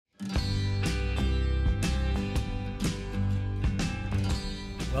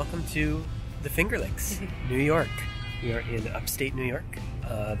welcome to the Finger Lakes, New York. We are in upstate New York.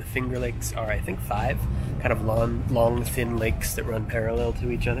 The Finger Lakes are, I think, 5 kind of long, thin lakes that run parallel to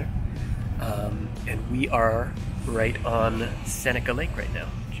each other. And we are right on Seneca Lake right now,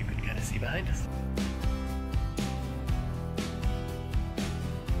 which you can kind of see behind us.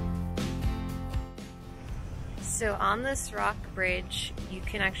 So on this rock bridge, you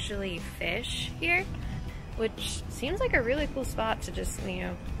can actually fish here, which seems like a really cool spot to just,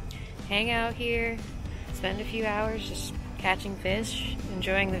 hang out here, spend a few hours just catching fish,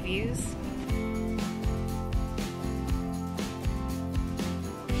 enjoying the views.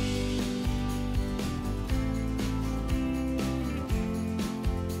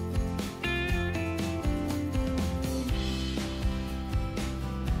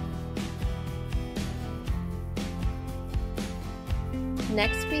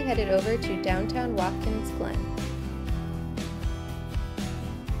 Next, we headed over to downtown Watkins Glen.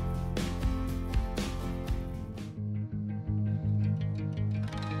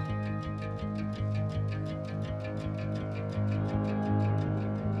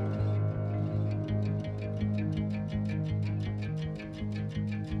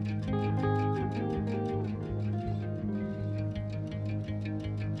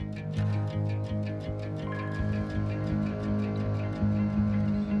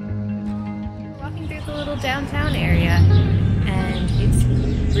 The little downtown area, and it's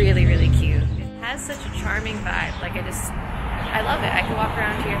really cute. It has such a charming vibe. I love it. I could walk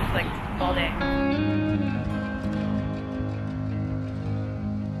around here all day.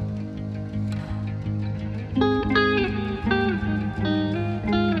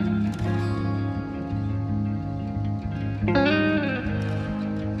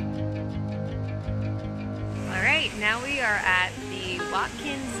 Alright, now we are at the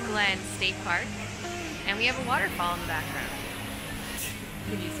Watkins Glenn State Park. And we have a waterfall in the background.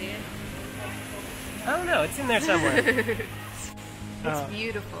 Can you see it? I don't know, it's in there somewhere. It's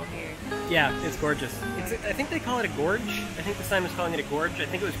beautiful here. Yeah, it's gorgeous. I think they call it a gorge. I think the sign was calling it a gorge. I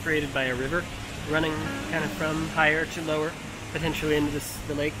think it was created by a river running kind of from higher to lower, potentially into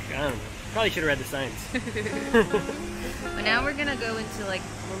the lake. I don't know. Probably should have read the signs. But now we're gonna go into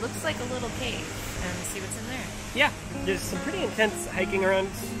what looks like a little cave and see what's in there. Yeah, there's some pretty intense hiking around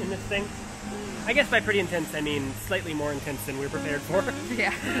in this thing. I guess by pretty intense, I mean slightly more intense than we were prepared for.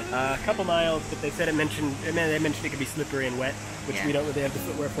 Yeah. A couple miles, but they said they mentioned it could be slippery and wet, which we don't really have the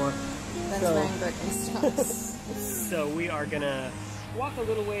footwear for. That's wearing Birkenstocks. So we are gonna walk a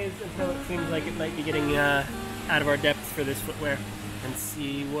little ways until it seems like it might be getting out of our depth for this footwear and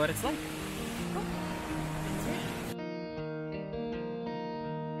see what it's like. Cool.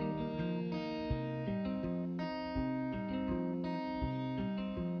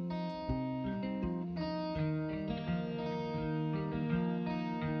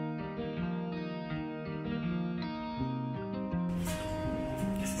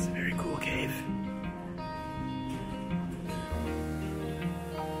 Cool cave.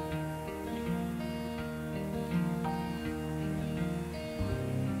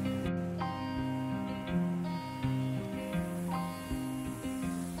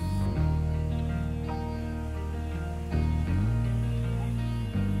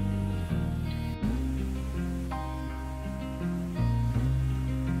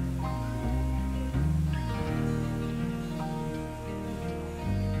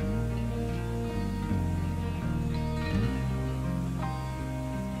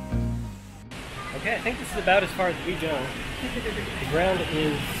 Okay, I think this is about as far as we go. The ground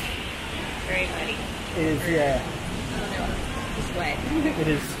is very muddy. It is, yeah. Oh no, it's wet. It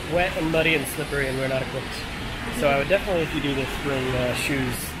is wet and muddy and slippery, and we're not equipped. So I would definitely, if you do this, bring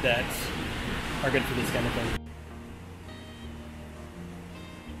shoes that are good for this kind of thing.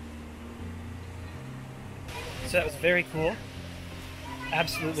 So that was very cool.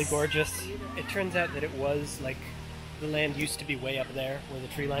 Absolutely gorgeous. It turns out that it was the land used to be way up there where the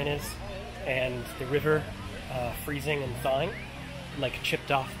tree line is, and the river freezing and thawing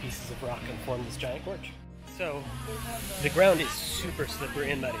chipped off pieces of rock and formed this giant gorge. So the ground is super slippery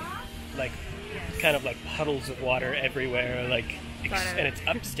and muddy, kind of puddles of water everywhere, and it's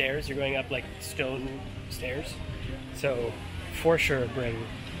upstairs. You're going up stone stairs. So for sure bring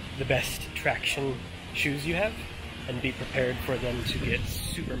the best traction shoes you have and be prepared for them to get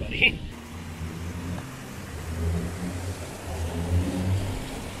super muddy.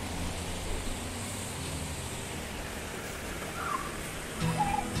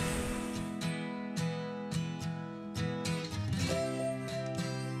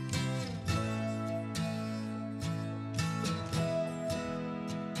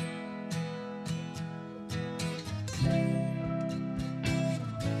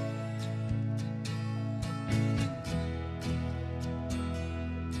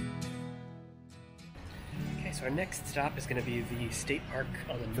 So our next stop is going to be the state park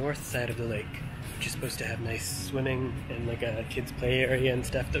on the north side of the lake, which is supposed to have nice swimming and like a kids play area and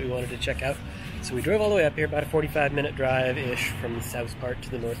stuff that we wanted to check out. So we drove all the way up here, about a 45-minute drive-ish from the south part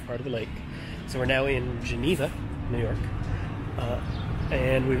to the north part of the lake. So we're now in Geneva, New York.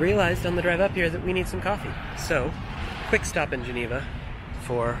 And we realized on the drive up here that we need some coffee. So, quick stop in Geneva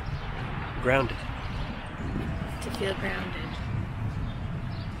for grounded. To feel grounded.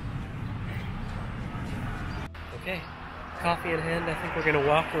 Okay, coffee in hand. I think we're gonna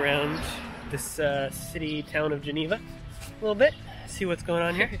walk around this city town of Geneva a little bit, see what's going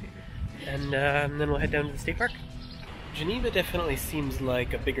on here, and then we'll head down to the state park. Geneva definitely seems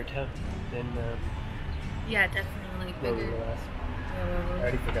like a bigger town than Yeah, definitely where we bigger. were last. I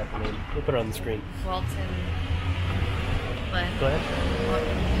already forgot the name. We'll put it on the screen. Walton. Glen. Glen?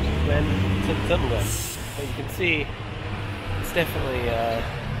 Glen, something Glen. But you can see it's definitely a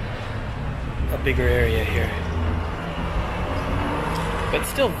bigger area here. But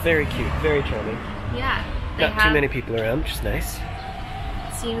still very cute, very charming. Yeah. Not too many people around, which is nice.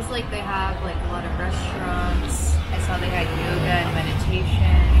 Seems like they have like a lot of restaurants. I saw they had yoga and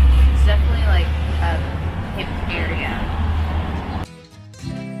meditation. It's definitely like a hip area.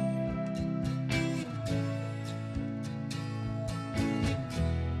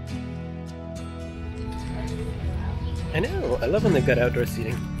 I know, I love when they've got outdoor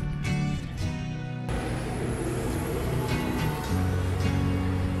seating.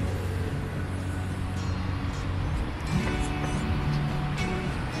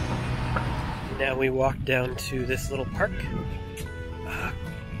 Now we walk down to this little park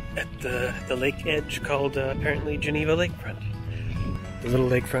at the lake edge called apparently Geneva Lakefront. The little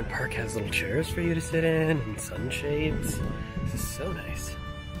lakefront park has little chairs for you to sit in and sunshades. This is so nice.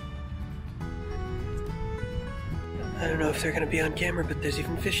 I don't know if they're going to be on camera, but there's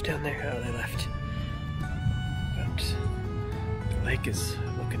even fish down there. Oh, they left. But the lake is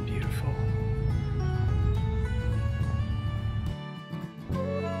looking beautiful.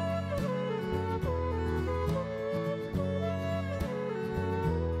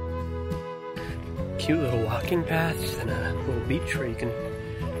 Cute little walking paths and a little beach where you can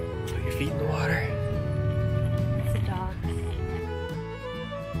put your feet in the water. It's a dog.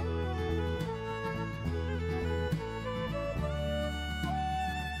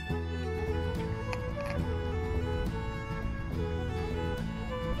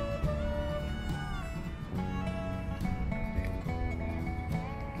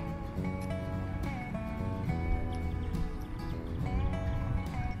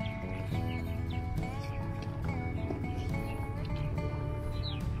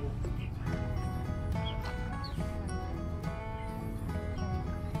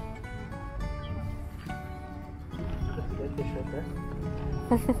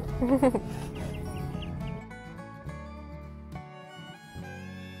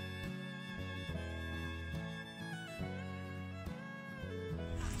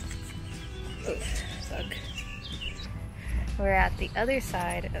 We're at the other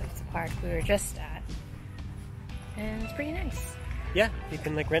side of the park we were just at, and it's pretty nice. Yeah, you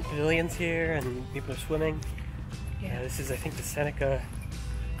can like rent pavilions here and people are swimming. Yeah. This is I think the Seneca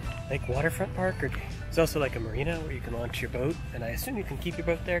Lake waterfront park, or there's also like a marina where you can launch your boat, and I assume you can keep your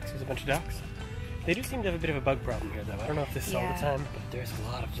boat there because there's a bunch of docks. They do seem to have a bit of a bug problem here though. I don't know if this is all the time, but there's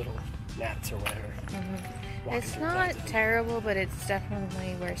a lot of little gnats or whatever. It's not terrible, but it's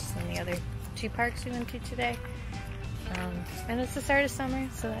definitely worse than the other two parks we went to today. And it's the start of summer,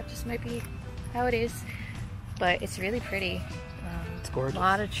 so that just might be how it is. But it's really pretty. It's gorgeous. A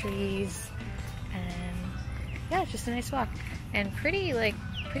lot of trees, and yeah, it's just a nice walk. And pretty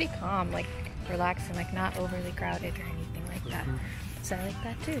calm, like relaxing, like not overly crowded or anything like that. So I like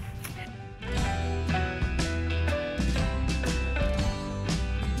that too.